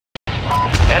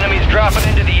dropping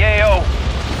into the AO.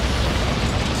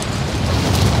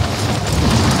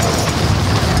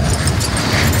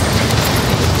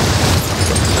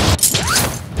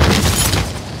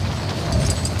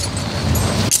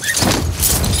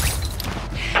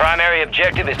 Primary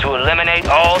objective is to eliminate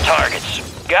all targets.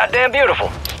 Goddamn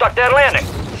beautiful. Stuck that landing.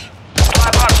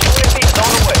 Supply box UAV is on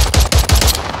the way.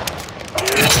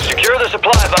 Secure the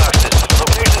supply boxes.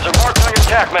 Locations are marked on your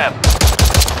TAC map.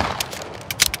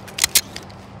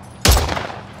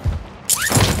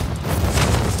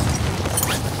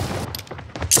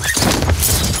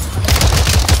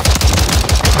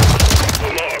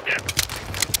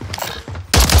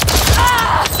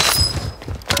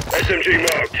 SMG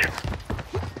marked.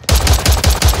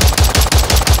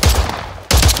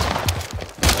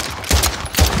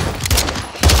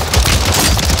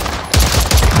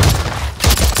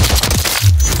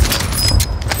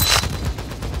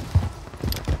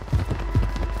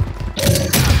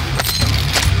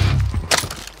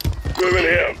 Moving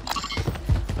here.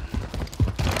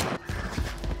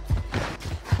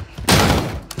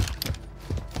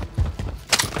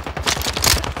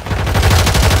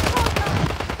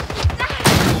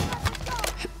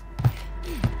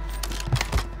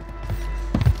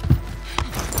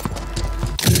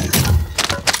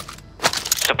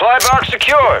 Supply box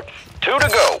secured. 2 to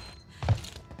go.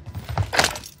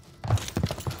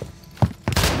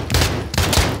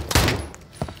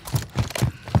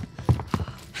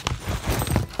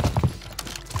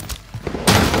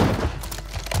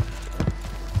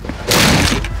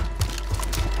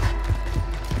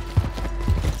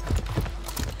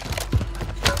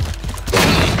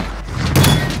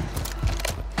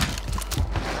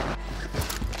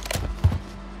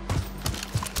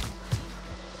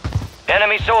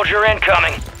 Enemy soldier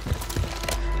incoming.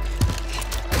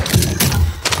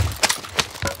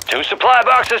 2 supply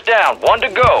boxes down, 1 to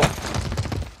go.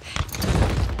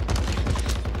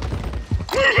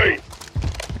 Moving.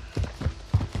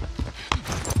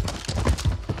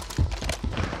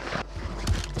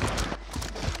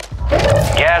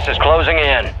 Gas is closing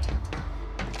in.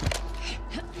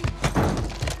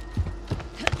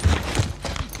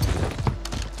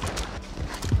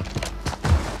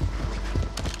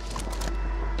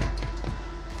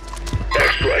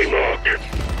 X-ray marked.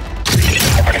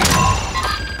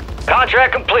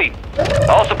 Contract complete.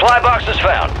 All supply boxes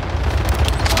found.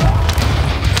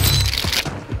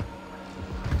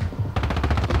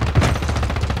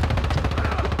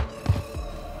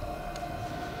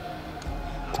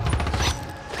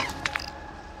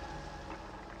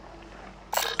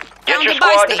 Get your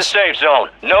squad to the safe zone.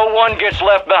 No one gets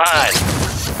left behind.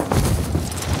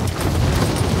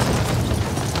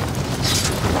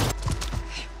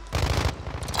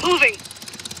 Moving.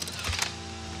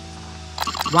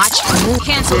 Watch.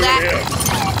 Cancel that.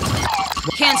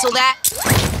 Cancel that.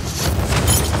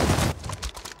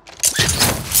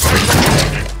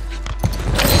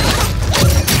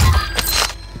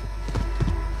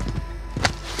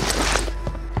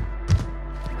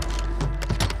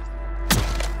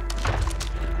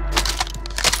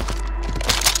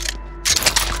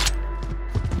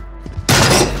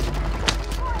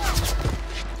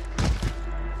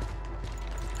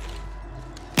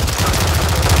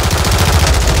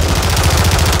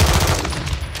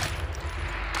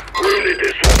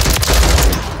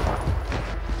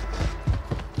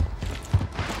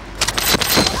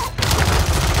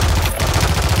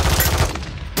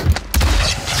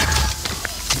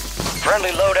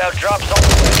 Friendly loadout drops on the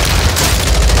way.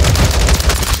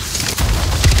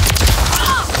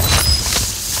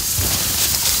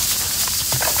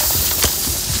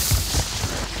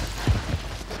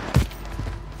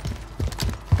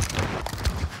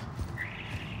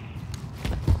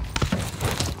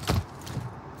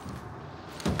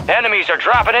 Enemies are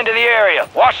dropping into the area.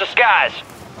 Watch the skies.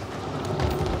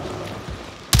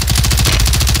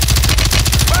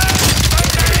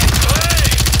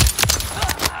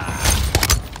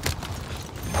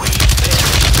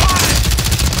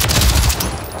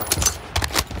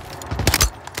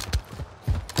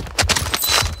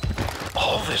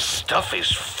 All this stuff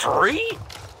is free?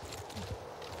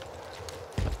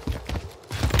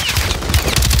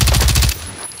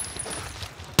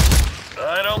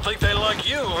 I don't think they like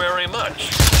you very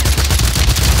much.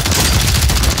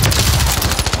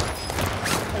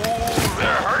 Ooh,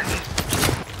 they're hurting.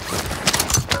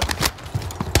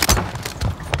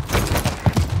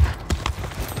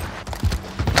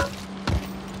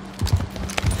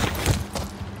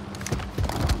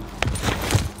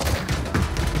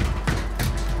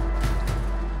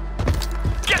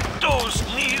 Get those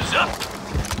knees up!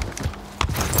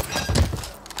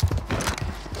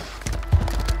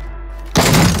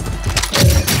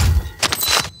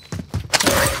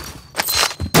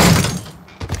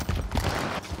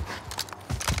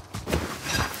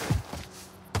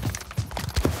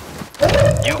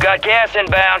 Got gas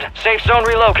inbound. Safe zone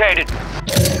relocated.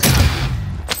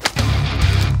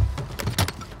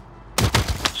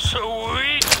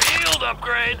 Sweet field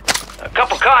upgrade. A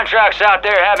couple contracts out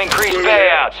there have increased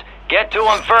payouts. Get to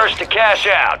them first to cash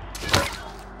out.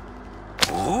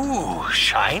 Ooh,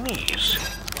 shinies.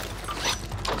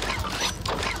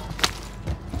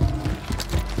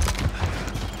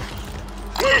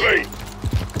 Moving!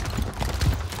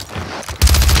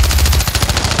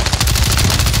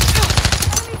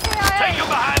 Take him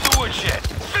behind the woodshed.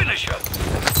 Finish him.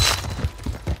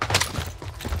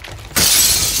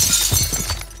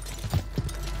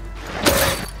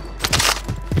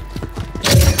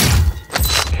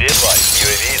 Be advised,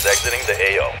 UAV is exiting the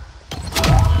AO.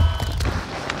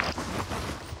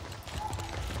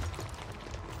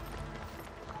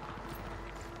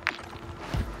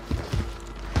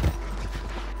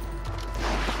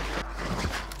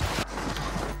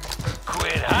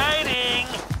 Quit hiding.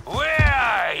 Where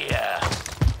are ya?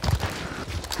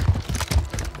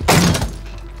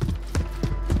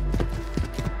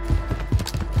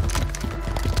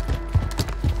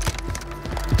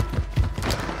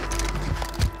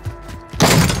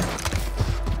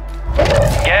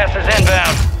 Gas is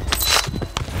inbound.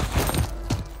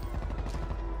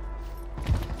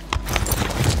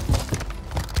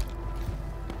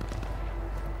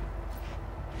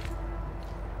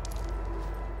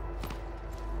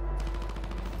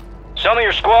 Some of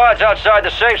your squad's outside the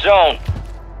safe zone.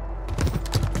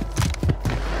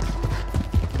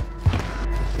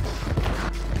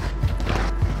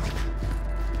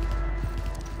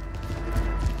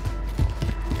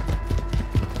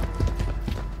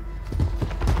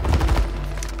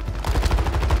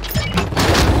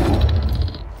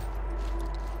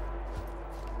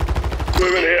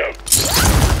 Moving here.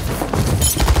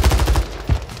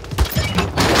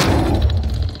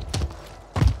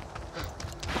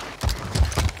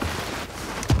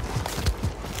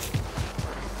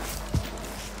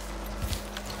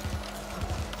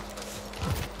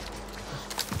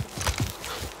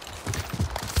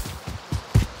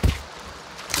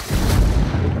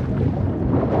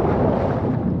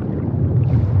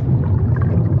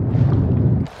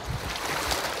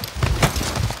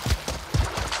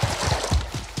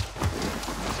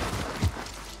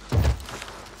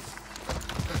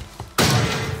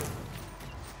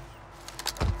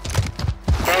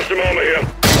 Found some armor here.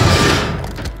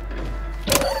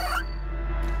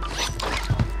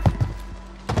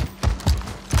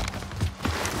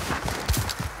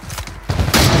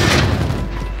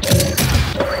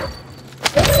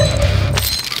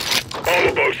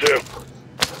 Armor box here.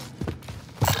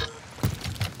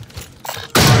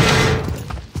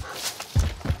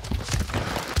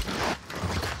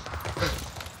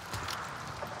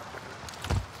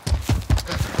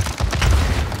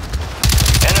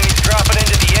 Enemies dropping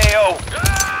into the AO.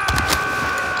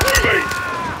 Moving!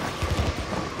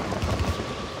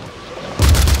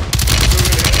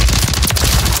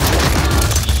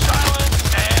 Silence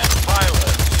and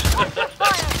violence.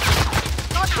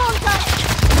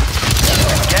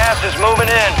 Gas is moving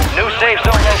in. New safe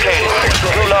zone located.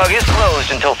 Gulag is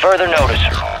closed until further notice.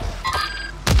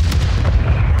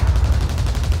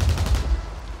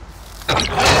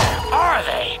 Are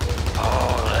they?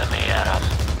 Oh, let me at them.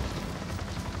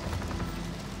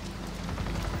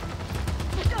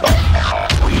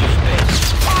 We've been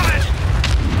spotted.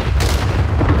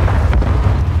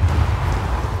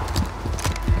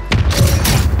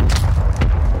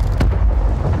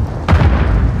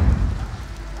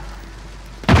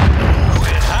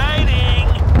 Quit hiding.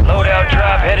 Loadout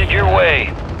drop headed your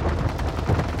way.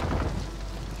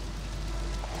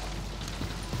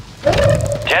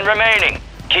 10 remaining.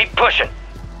 Keep pushing.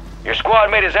 Your squad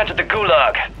mate has entered the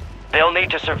Gulag. They'll need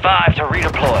to survive to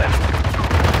redeploy.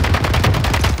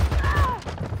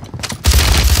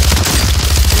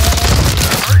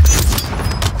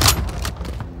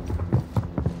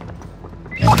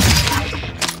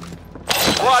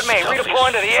 Squad mate,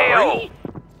 redeploying to the AO.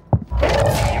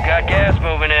 You got gas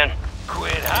moving in.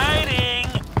 Quit hiding.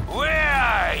 Where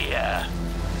are ya?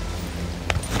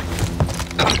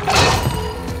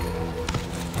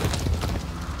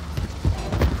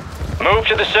 Move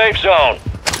to the safe zone.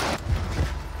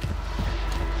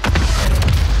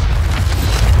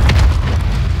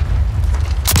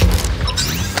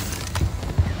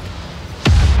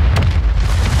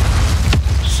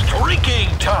 Streaking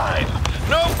time.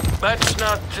 Nope, that's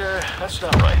not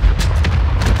right.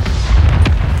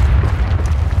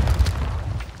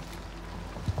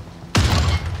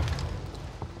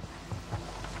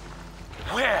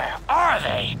 Where are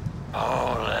they?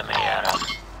 Oh, let me at them.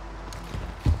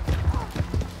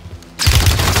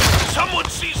 Someone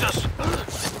sees us!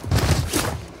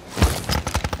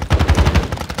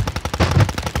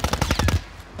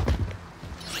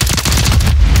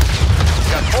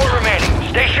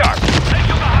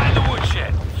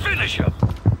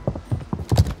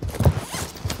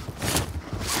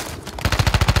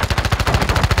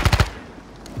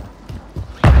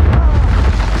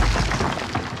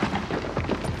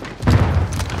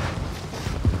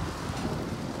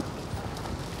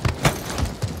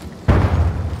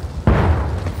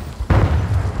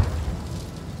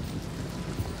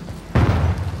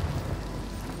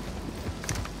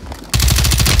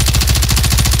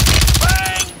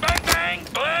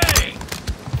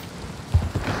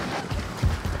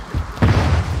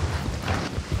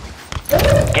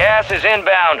 gas is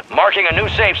inbound, marking a new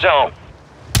safe zone.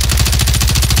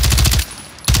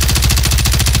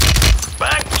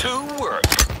 Back to work.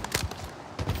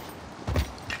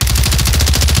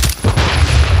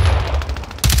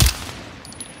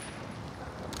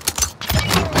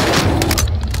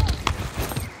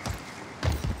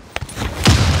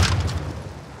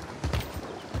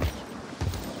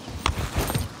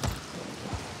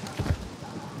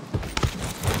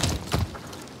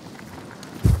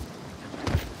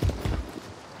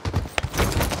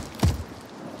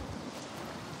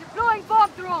 Deploying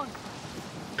bomb drone.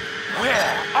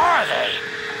 Where are they?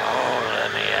 Oh,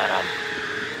 let me at them.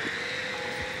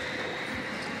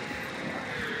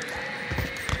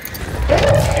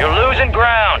 You're losing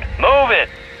ground. Move it.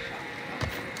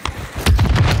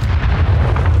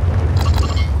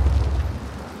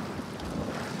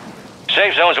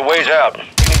 Safe zone's a ways out. You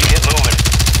need to get moving.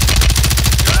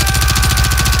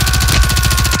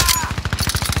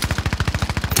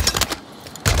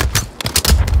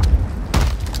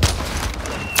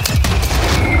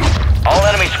 All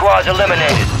enemy squads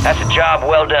eliminated. That's a job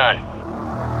well done.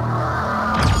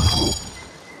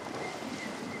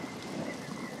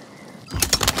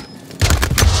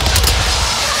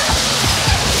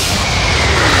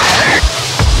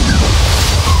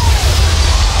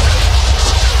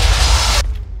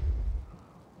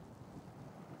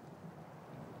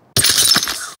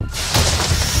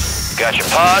 Got your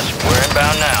pause? We're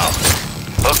inbound now.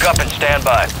 Hook up and stand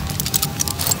by.